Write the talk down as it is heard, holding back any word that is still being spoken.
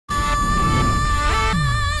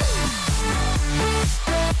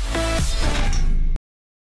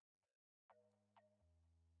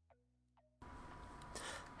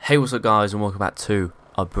Hey, what's up guys, and welcome back to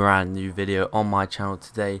a brand new video on my channel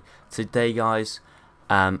today. Guys,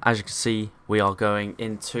 as you can see, we are going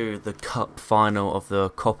into the cup final of the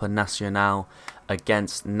Coppa Nazionale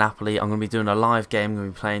against Napoli. I'm going to be doing a live game. I'm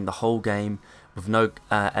going to be playing the whole game with no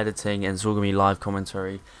editing, and it's all going to be live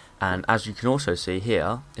commentary. And as you can also see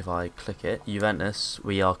here, if I click it, Juventus,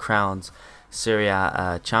 we are crowned Serie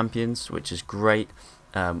A champions, which is great.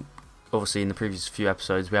 Obviously in the previous few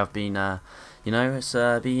episodes we have been you know, it's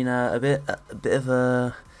been a bit of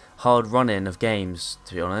a hard run-in of games,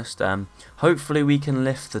 to be honest. Hopefully we can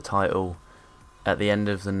lift the title at the end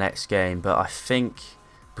of the next game, but I think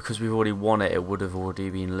because we've already won it, it would have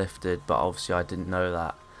already been lifted, but obviously I didn't know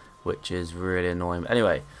that, which is really annoying. But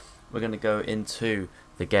anyway, we're going to go into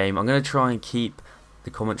the game. I'm going to try and keep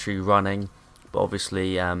the commentary running, but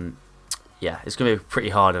obviously yeah, it's going to be pretty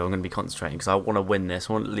hard if I'm going to be concentrating, because I want to win this.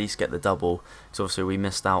 I want to at least get the double, because obviously we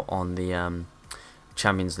missed out on the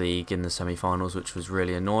Champions League in the semi-finals, which was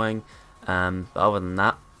really annoying. But other than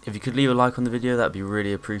that, if you could leave a like on the video, that would be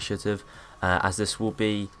really appreciative, as this will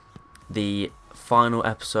be the final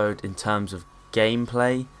episode in terms of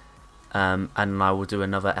gameplay, and I will do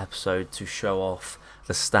another episode to show off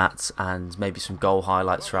the stats and maybe some goal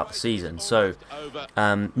highlights throughout the season. So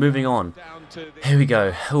moving on, here we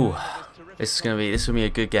go. Ooh, this is gonna be a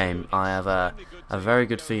good game. I have a very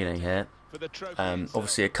good feeling here.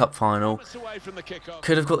 Obviously a cup final,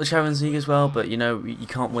 could have got the Champions League as well, but you know, you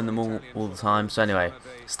can't win them all the time. So anyway,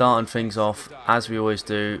 starting things off as we always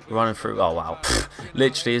do, running through. Oh wow,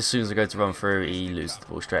 literally as soon as I go to run through, he loses the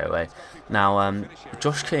ball straight away. Now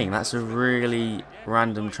Josh King, that's a really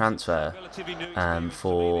random transfer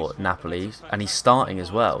for Napoli, and he's starting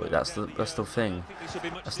as well. That's the thing.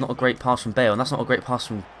 That's not a great pass from Bale, and that's not a great pass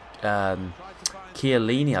from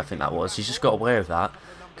Chiellini, I think that was. He's just got away with that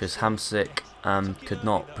because Hamsik could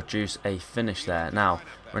not produce a finish there. Now,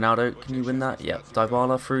 Ronaldo, can you win that? Yep.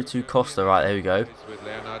 Dybala through to Costa. Right, there we go.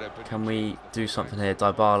 Can we do something here?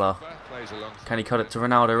 Dybala. Can he cut it to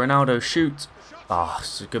Ronaldo? Ronaldo, shoot. Ah, oh,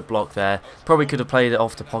 it's a good block there. Probably could have played it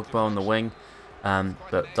off to Pogba on the wing.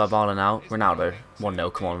 But Dybala now. Ronaldo.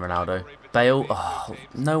 1-0. Come on, Ronaldo. Bale. Oh,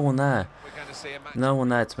 no one there. No one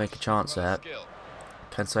there to make a chance there.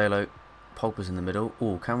 Cancelo. Pogba's in the middle.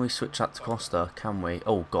 Oh, can we switch that to Costa? Can we?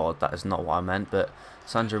 Oh god, that is not what I meant. But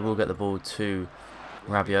Sandro will get the ball to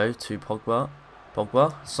Rabiot, to Pogba.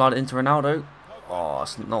 Pogba, slide it into Ronaldo. Oh,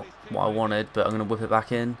 it's not what I wanted, but I'm going to whip it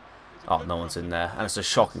back in. Oh, no one's in there. And it's a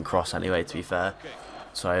shocking cross anyway, to be fair.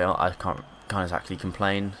 So I can't exactly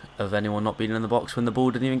complain of anyone not being in the box when the ball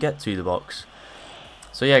didn't even get to the box.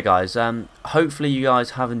 So yeah, guys, hopefully you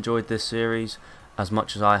guys have enjoyed this series as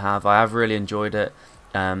much as I have. I have really enjoyed it.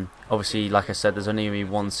 Obviously, like I said, there's only going to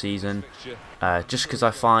be one season. Just because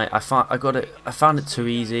I found it too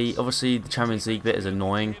easy. Obviously, the Champions League bit is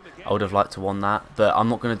annoying. I would have liked to won that, but I'm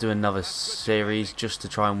not going to do another series just to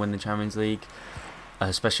try and win the Champions League.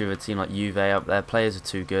 Especially with a team like Juve up there, players are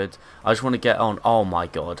too good. I just want to get on. Oh my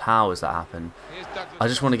god, how has that happened? I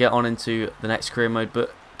just want to get on into the next career mode,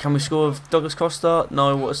 but can we score with Douglas Costa?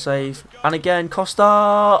 No, what a save. And again, Costa.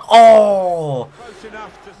 Oh!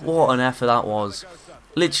 What an effort that was.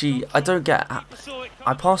 Literally, I don't get.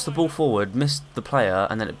 I passed the ball forward, missed the player,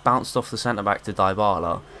 and then it bounced off the centre back to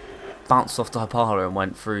Dybala. Bounced off Dybala and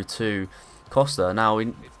went through to Costa. Now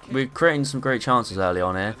we're creating some great chances early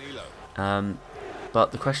on here,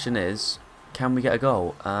 but the question is, can we get a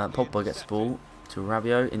goal? Pogba gets the ball to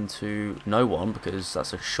Rabiot into no one, because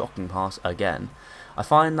that's a shocking pass again. I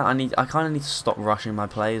find that I kind of need to stop rushing my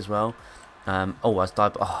play as well. Oh,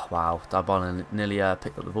 wow, Dybala nearly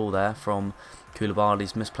picked up the ball there from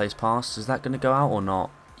Koulibaly's misplaced pass. Is that going to go out or not?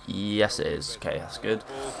 Yes, it is. Okay, that's good.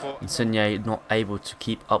 Insigne not able to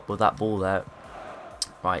keep up with that ball there.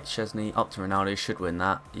 Right, Chesney up to Ronaldo, should win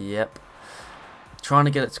that. Yep. Trying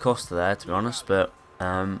to get it to Costa there, to be honest, but you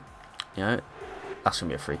know, that's going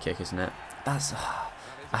to be a free kick, isn't it? I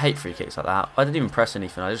hate free kicks like that. I didn't even press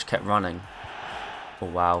anything, I just kept running. Oh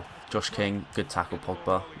wow, Josh King, good tackle,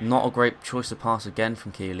 Pogba. Not a great choice of pass again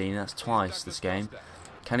from Chiellini, that's twice this game.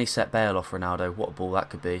 Can he set Bale off Ronaldo? What a ball that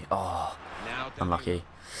could be. Oh, unlucky.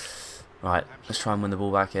 Right, let's try and win the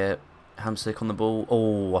ball back here. Hamsik on the ball.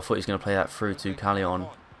 Oh, I thought he was going to play that through to Callion,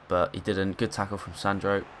 but he didn't. Good tackle from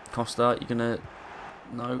Sandro. Costa, you're going to...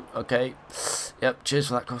 No, okay. Yep, cheers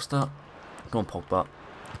for that, Costa. Go on, Pogba.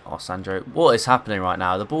 Oh, Sandro. What is happening right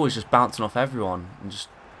now? The ball is just bouncing off everyone, and just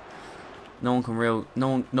no one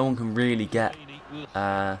can really get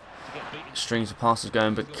strings of passes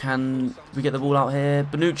going. But can we get the ball out here?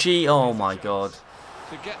 Bonucci. Oh my god.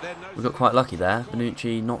 We got quite lucky there.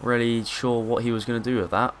 Bonucci not really sure what he was going to do with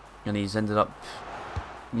that, and he's ended up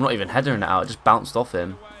not even headering it out. It just bounced off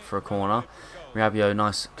him for a corner. Rabiot,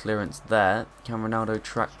 nice clearance there. Can Ronaldo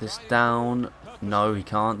track this down? No, he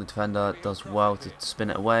can't. The defender does well to spin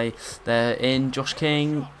it away. They're in. Josh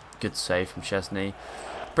King. Good save from Szczesny.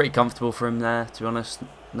 Pretty comfortable for him there, to be honest.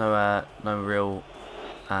 No real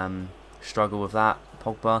struggle with that.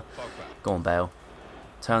 Pogba. Go on, Bale.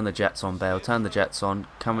 Turn the jets on, Bale. Turn the jets on.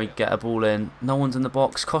 Can we get a ball in? No one's in the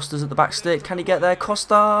box. Costa's at the back stick. Can he get there?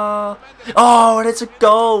 Costa! Oh, and it's a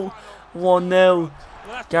goal! 1-0.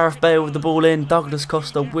 Gareth Bale with the ball in. Douglas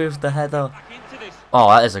Costa with the header. Oh,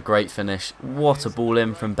 that is a great finish. What a ball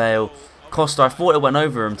in from Bale. Costa, I thought it went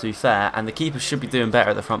over him, to be fair, and the keeper should be doing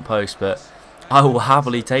better at the front post, but I will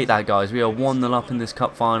happily take that, guys. We are 1-0 up in this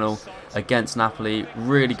cup final against Napoli.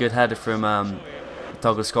 Really good header from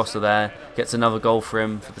Douglas Costa there. Gets another goal for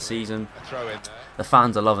him for the season. The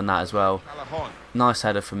fans are loving that as well. Nice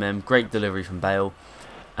header from him. Great delivery from Bale.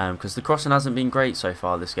 Because the crossing hasn't been great so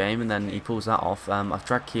far this game, and then he pulls that off. I've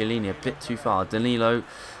dragged Chiellini a bit too far. Danilo,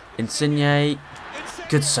 Insigne,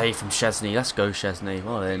 good save from Szczesny. Let's go, Szczesny.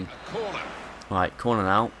 Well in. Right, corner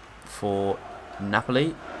now for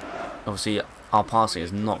Napoli. Obviously, our passing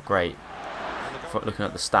is not great. Looking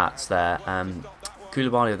at the stats there,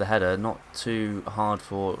 Koulibaly with the header, not too hard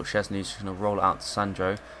for Szczesny. He's just going to roll it out to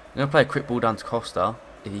Sandro. I'm going to play a quick ball down to Costa.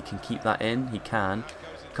 If he can keep that in, he can.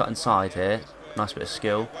 Cut inside here. Nice bit of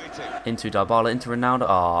skill. Into Dybala, into Ronaldo.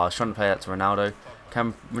 Oh, I was trying to play that to Ronaldo.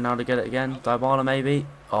 Can Ronaldo get it again? Dybala maybe?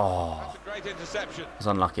 Oh, it was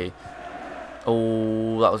unlucky.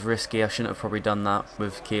 Oh, that was risky. I shouldn't have probably done that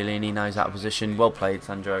with Chiellini. Now he's out of position. Well played,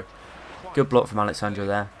 Sandro. Good block from Alexandro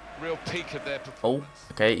there. Oh,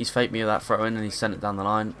 okay. He's faked me with that throw in and he sent it down the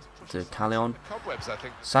line to Callejon.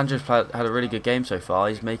 Sandro's had a really good game so far.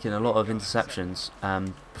 He's making a lot of interceptions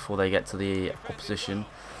before they get to the opposition.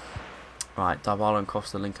 Right, Dybala and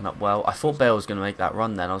Costa linking up well. I thought Bale was going to make that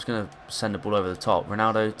run then. I was going to send the ball over the top.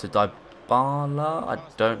 Ronaldo to Dybala. I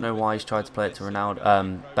don't know why he's tried to play it to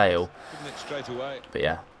Ronaldo, Bale. But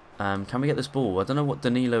yeah, can we get this ball? I don't know what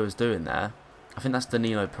Danilo is doing there. I think that's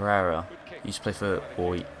Danilo Pereira. He used to play for,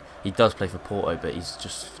 or he does play for Porto, but he's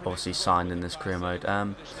just obviously signed in this career mode.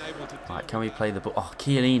 Right, can we play the ball? Oh,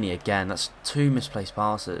 Chiellini again. That's 2 misplaced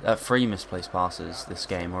passes, 3 misplaced passes this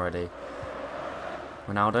game already.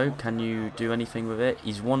 Ronaldo, can you do anything with it?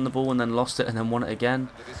 He's won the ball and then lost it and then won it again.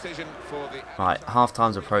 Right, half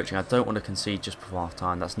time's approaching. I don't want to concede just before half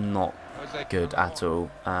time. That's not good at all.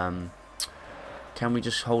 Can we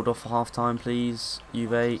just hold off for half time, please?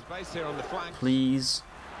 Juve, please.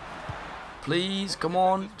 Please, come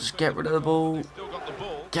on. Just get rid of the ball.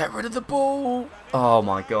 Get rid of the ball. Oh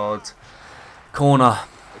my god. Corner.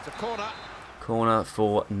 Corner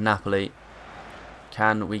for Napoli.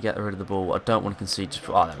 Can we get rid of the ball? I don't want to concede. Just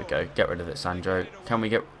oh, there we go. Get rid of it, Sandro. Can we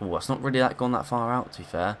get? Oh, it's not really gone that far out, to be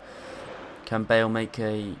fair. Can Bale make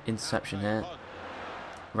a interception here?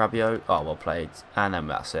 Rabiot. Oh, well played. And then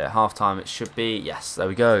that's it. Half time. It should be. Yes, there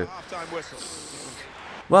we go.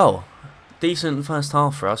 Well, decent first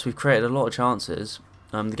half for us. We've created a lot of chances.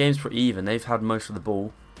 The game's pretty even. They've had most of the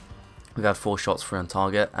ball. We've had 4 shots free on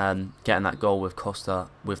target. Getting that goal with Costa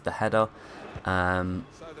with the header.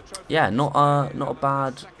 Yeah, not a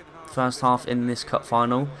bad first half in this cup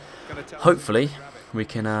final. Hopefully we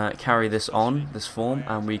can carry this on, this form,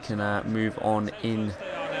 and we can move on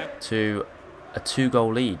into a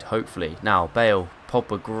 2-goal lead, hopefully. Now, Bale,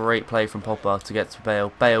 Pogba, great play from Pogba to get to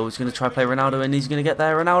Bale. Bale is going to try to play Ronaldo, and he's going to get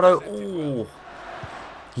there. Ronaldo, oh!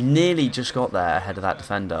 He nearly just got there ahead of that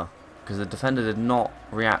defender, because the defender did not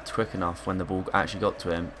react quick enough when the ball actually got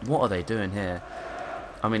to him. What are they doing here?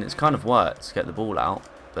 I mean, it's kind of worked to get the ball out,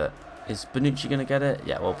 but is Bonucci going to get it?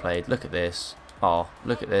 Yeah, well played. Look at this. Oh,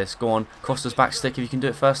 look at this. Go on. Costa's back stick if you can do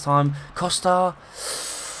it first time. Costa!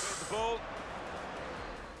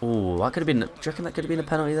 Oh, that could have been... Do you reckon that could have been a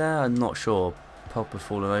penalty there? I'm not sure. Pogba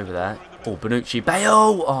falling over there. Oh, Bonucci.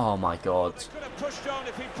 Bale! Oh, my God.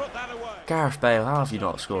 Gareth Bale, how have you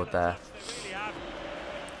not scored there?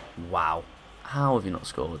 Wow. How have you not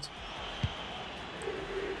scored?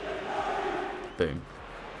 Boom.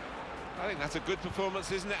 I think that's a good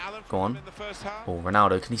performance, isn't it, Alan? Go on. Oh,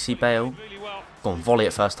 Ronaldo, can you see Bale? Go on, volley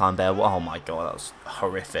it first time, Bale. Oh my god, that was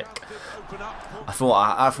horrific. I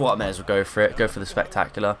thought I may as well go for it, go for the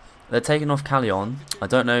spectacular. They're taking off Callejon. I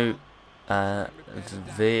don't know,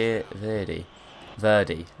 Verdi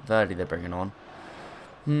they're bringing on.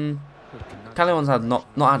 Callejon's had not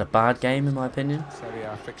had a bad game in my opinion.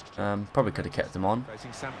 Probably could have kept him on.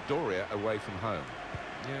 Sampdoria away from home.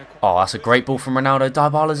 Oh, that's a great ball from Ronaldo.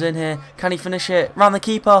 Dybala's in here. Can he finish it? Round the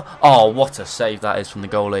keeper. Oh, what a save that is from the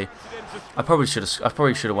goalie. I probably should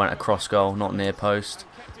have went across goal, not near post.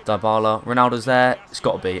 Dybala. Ronaldo's there. It's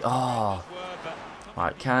got to be. Oh,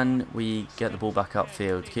 Right, can we get the ball back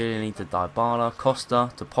upfield? Chiellini to Dybala,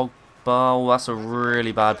 Costa to Pogba. Oh, that's a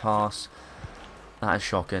really bad pass. That is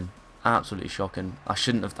shocking. Absolutely shocking. I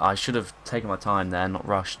should have taken my time there, not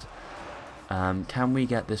rushed. Can we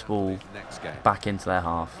get this ball back into their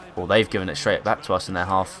half? Well, they've given it straight back to us in their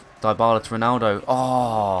half. Dybala to Ronaldo.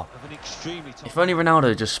 Oh, if only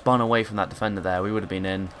Ronaldo just spun away from that defender there, we would have been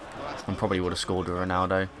in and probably would have scored with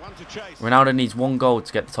Ronaldo. Ronaldo needs 1 goal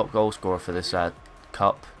to get the top goal scorer for this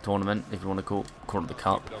cup tournament, if you want to call it the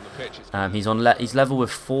cup. He's level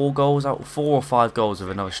with 4 or 5 goals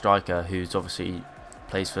with another striker who's obviously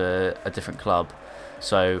plays for a different club.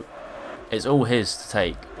 So it's all his to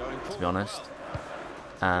take, to be honest.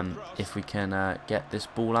 If we can get this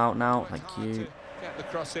ball out now, thank you.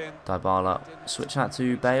 Dybala, switch that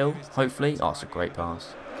to Bale, hopefully. Oh, it's a great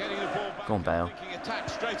pass. Go on, Bale.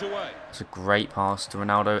 It's a great pass to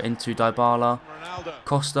Ronaldo into Dybala.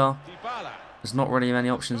 Costa. There's not really many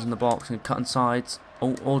options in the box. And cut inside.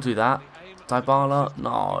 Or do that. Dybala.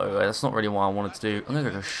 No, that's not really what I wanted to do. I'm going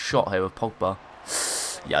to go a shot here with Pogba.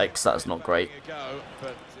 Yikes, that's not great.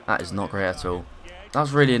 That is not great at all. That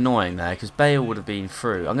was really annoying there because Bale would have been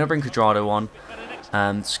through. I'm going to bring Cuadrado on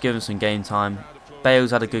and just give him some game time.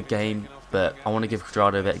 Bale's had a good game, but I want to give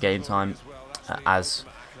Cuadrado a bit of game time as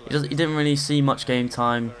he didn't really see much game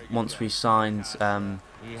time once we signed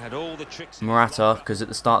Morata, because at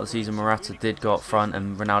the start of the season Morata did go up front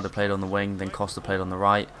and Ronaldo played on the wing, then Costa played on the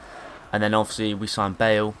right, and then obviously we signed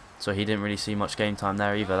Bale, so he didn't really see much game time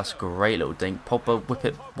there either. That's a great little dink. Pogba, whip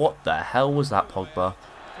it. What the hell was that, Pogba?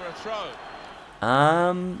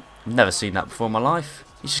 Never seen that before in my life.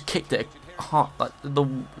 He just kicked it hard, like the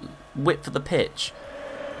width of the pitch.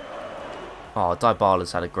 Oh,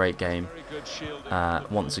 Dybala's had a great game.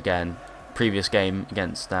 Once again, previous game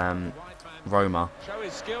against Roma,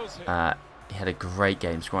 he had a great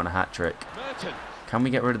game, scoring a hat-trick. Can we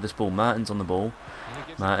get rid of this ball? Mertens on the ball.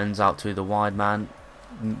 Mertens out to the wide man.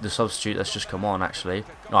 The substitute that's just come on, actually.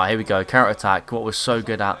 Alright, here we go. Counter-attack, what we're so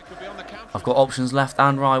good at. I've got options left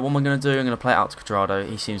and right. What am I going to do? I'm going to play it out to Cuadrado.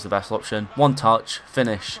 He seems the best option. 1 touch,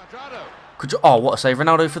 finish. Oh, what a save.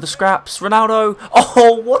 Ronaldo for the scraps. Ronaldo.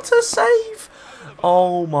 Oh, what a save.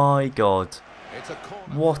 Oh, my God.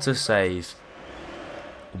 What a save.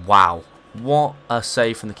 Wow. What a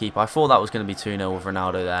save from the keeper. I thought that was going to be 2-0 with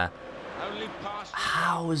Ronaldo there.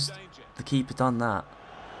 How has the keeper done that?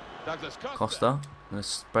 Costa. I'm going to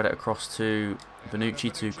spread it across to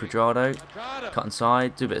Bonucci to Cuadrado. Cut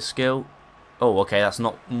inside. Do a bit of skill. Oh, okay. That's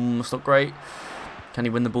not great. Can he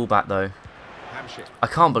win the ball back, though? I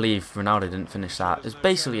can't believe Ronaldo didn't finish that. It was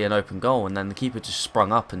basically an open goal, and then the keeper just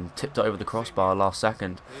sprung up and tipped it over the crossbar last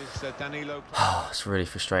second. It's really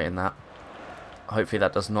frustrating, that. Hopefully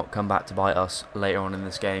that does not come back to bite us later on in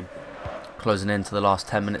this game. Closing into the last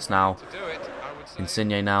 10 minutes now.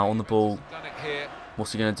 Insigne now on the ball.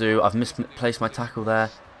 What's he going to do? I've misplaced my tackle there.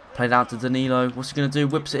 Played out to Danilo. What's he going to do?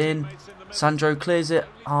 Whips it in. Sandro clears it.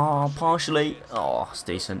 Oh, partially. Oh, it's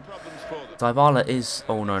decent. Dybala is...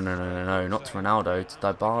 Oh, no. Not to Ronaldo. To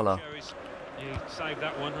Dybala.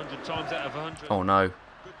 Oh, no.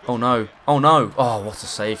 Oh, no. Oh, no. Oh, what a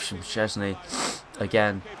save from Szczesny.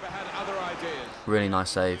 Again. Really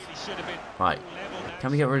nice save. Right.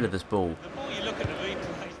 Can we get rid of this ball?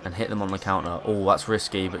 And hit them on the counter. Oh, that's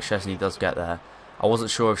risky, but Szczesny does get there. I wasn't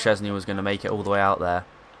sure if Szczesny was going to make it all the way out there.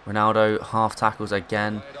 Ronaldo, half tackles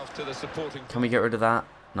again. Can we get rid of that?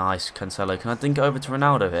 Nice, Cancelo. Can I dink it over to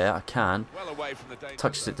Ronaldo here? I can.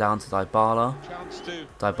 Touches it down to Dybala.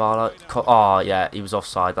 Dybala. Oh, yeah, he was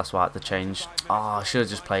offside. That's why I had to change. Oh, I should have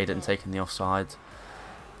just played it and taken the offside.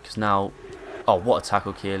 Because now... Oh, what a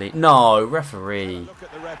tackle, Chiellini. No, referee.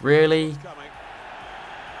 Really?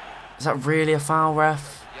 Is that really a foul,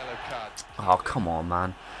 ref? Oh, come on,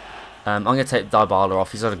 man. I'm going to take Dybala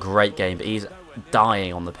off. He's had a great game, but he's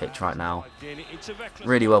dying on the pitch right now.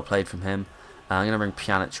 Really well played from him. I'm going to bring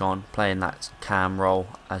Pjanic on, playing that cam role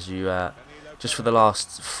as you just for the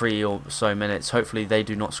last 3 or so minutes. Hopefully they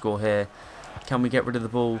do not score here. Can we get rid of the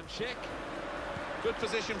ball?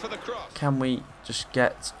 Can we just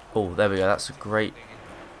get... Oh, there we go. That's a great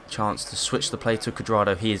chance to switch the play to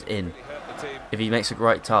Cuadrado. He is in. If he makes a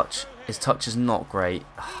great touch, his touch is not great.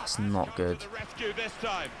 It's not good.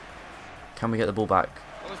 Can we get the ball back?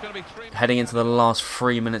 Heading into the last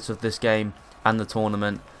 3 minutes of this game and the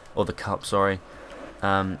tournament, or the cup, sorry.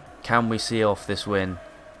 Can we see off this win?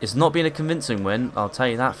 It's not been a convincing win, I'll tell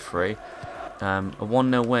you that for free. A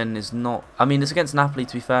 1-0 win is not... I mean, it's against Napoli,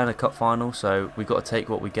 to be fair, in a cup final, so we've got to take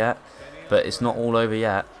what we get. But it's not all over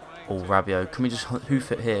yet. Oh, Rabiot. Can we just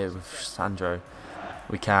hoof it here with Sandro?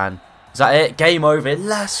 We can. Is that it? Game over.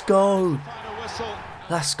 Let's go.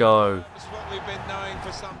 Let's go. we've been knowing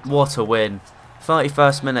for some time. What a win.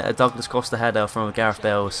 31st minute, a Douglas Costa header from a Gareth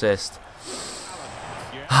Bale assist.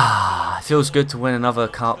 It feels good to win another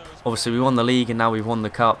cup. Obviously, we won the league and now we've won the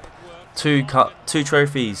cup. Two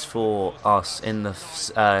trophies for us in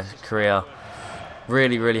the career.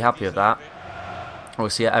 Really, really happy with that.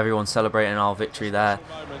 Obviously, everyone celebrating our victory there.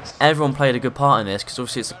 Everyone played a good part in this because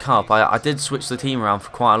obviously it's a cup. I did switch the team around for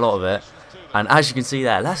quite a lot of it. And as you can see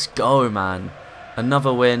there, let's go, man.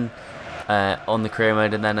 Another win on the career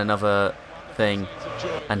mode and then another thing.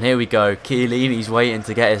 And here we go. Chiellini's waiting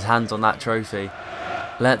to get his hands on that trophy.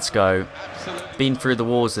 Let's go. Been through the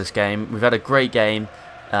wars this game. We've had a great game.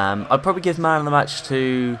 I'd probably give man of the match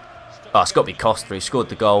to... Oh, it's got to be Costa. He scored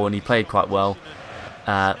the goal and he played quite well.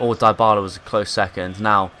 Or Dybala was a close second.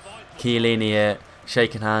 Now, Chiellini here,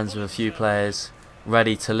 shaking hands with a few players,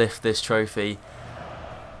 ready to lift this trophy.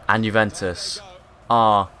 And Juventus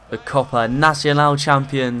are the Coppa Nacional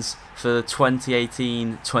champions for the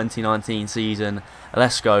 2018-2019 season.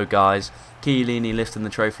 Let's go, guys. Chiellini lifting the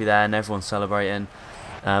trophy there and everyone's celebrating.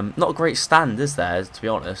 Not a great stand, is there, to be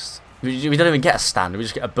honest? We don't even get a stand. We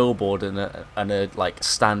just get a billboard and a like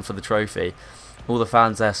stand for the trophy. All the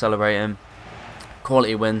fans there celebrating.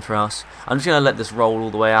 Quality win for us. I'm just going to let this roll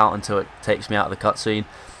all the way out until it takes me out of the cutscene.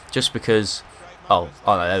 Just because... Oh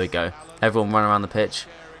no, there we go. Everyone running around the pitch.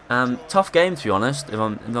 Tough game, to be honest. If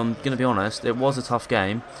I'm going to be honest, it was a tough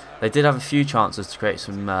game. They did have a few chances to create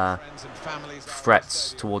some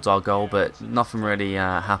threats towards our goal, but nothing really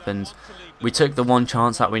happened. We took the one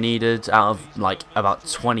chance that we needed out of like about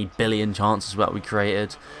 20 billion chances that we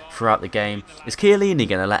created throughout the game. Is Chiellini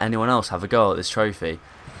going to let anyone else have a go at this trophy?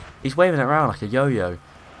 He's waving it around like a yo-yo.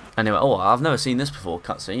 Anyway, oh, I've never seen this before,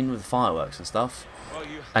 cutscene with fireworks and stuff.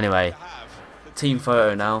 Anyway, team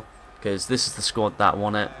photo now, because this is the squad that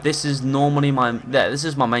won it. This is normally this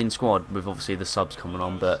is my main squad with obviously the subs coming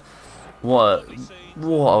on, but what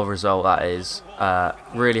a result that is.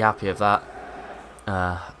 Really happy with that.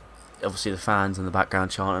 Obviously the fans in the background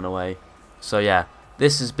chanting away. So yeah,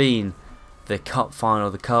 this has been the cup final,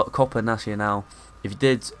 the Coppa Nacional. If you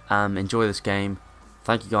did enjoy this game,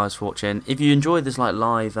 thank you guys for watching. If you enjoyed this like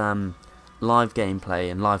live gameplay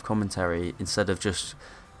and live commentary instead of just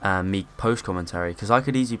me post commentary, because I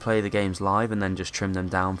could easily play the games live and then just trim them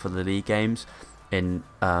down for the league games in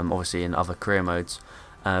obviously in other career modes,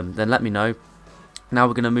 then let me know. Now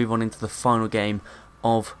we're going to move on into the final game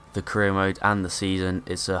of the career mode and the season.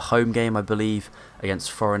 It's a home game, I believe,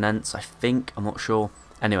 against Foreignense, I think, I'm not sure.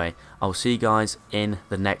 Anyway, I'll see you guys in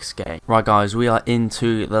the next game. Right guys, we are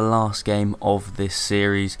into the last game of this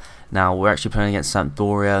series. Now, we're actually playing against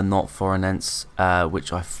Sampdoria, not Foreignense,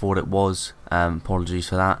 which I thought it was. Apologies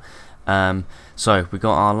for that. So, we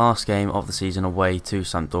got our last game of the season away to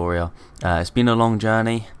Sampdoria. It's been a long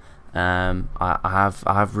journey. I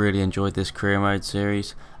have really enjoyed this career mode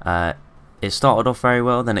series. It started off very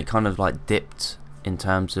well, then it kind of like dipped in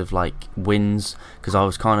terms of like wins, because I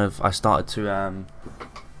started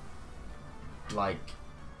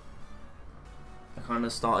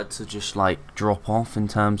to just like drop off in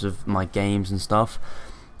terms of my games and stuff.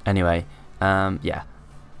 Anyway, yeah,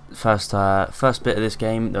 first bit of this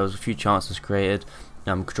game, there was a few chances created.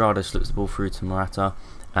 Cuadrado slips the ball through to Morata,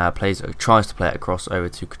 tries to play it across over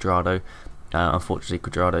to Cuadrado. Unfortunately,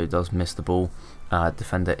 Cuadrado does miss the ball.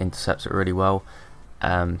 Defender intercepts it really well.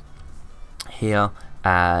 Here,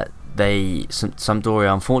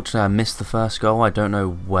 Sampdoria, unfortunately, I missed the first goal. I don't know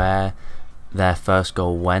where their first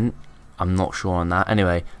goal went. I'm not sure on that.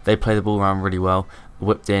 Anyway, they play the ball around really well.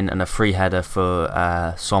 Whipped in and a free header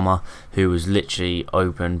for Sommer, who was literally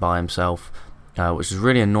open by himself, which is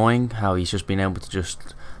really annoying. How he's just been able to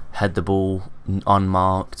just head the ball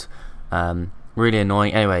unmarked. Really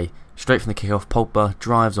annoying. Anyway, straight from the kickoff, Pogba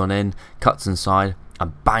drives on in, cuts inside,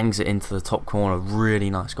 and bangs it into the top corner. Really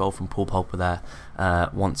nice goal from Paul Pogba there.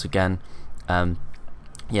 Once again,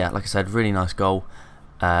 yeah, like I said, really nice goal.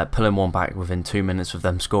 Pulling one back within 2 minutes of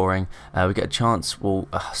them scoring. We get a chance, well,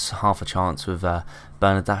 half a chance with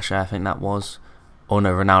Bernardasche, I think that was. Oh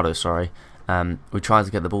no, Ronaldo, sorry. We tried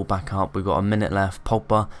to get the ball back up. We've got a minute left.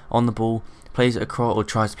 Pogba on the ball, plays it across, or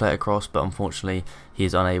tries to play it across, but unfortunately he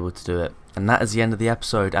is unable to do it. And that is the end of the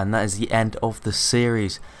episode, and that is the end of the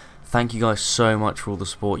series. Thank you guys so much for all the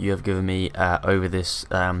support you have given me over this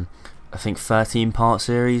I think 13-part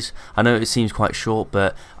series. I know it seems quite short,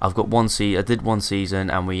 but I've got I did one season,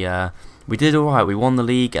 and we did alright. We won the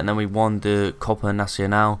league, and then we won the Coppa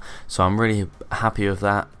Nacional, so I'm really happy with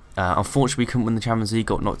that. Unfortunately, we couldn't win the Champions League,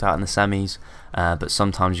 got knocked out in the semis, but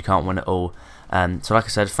sometimes you can't win it all. So like I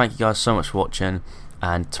said, thank you guys so much for watching,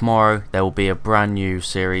 and tomorrow there will be a brand new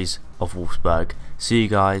series of Wolfsburg. See you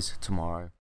guys tomorrow.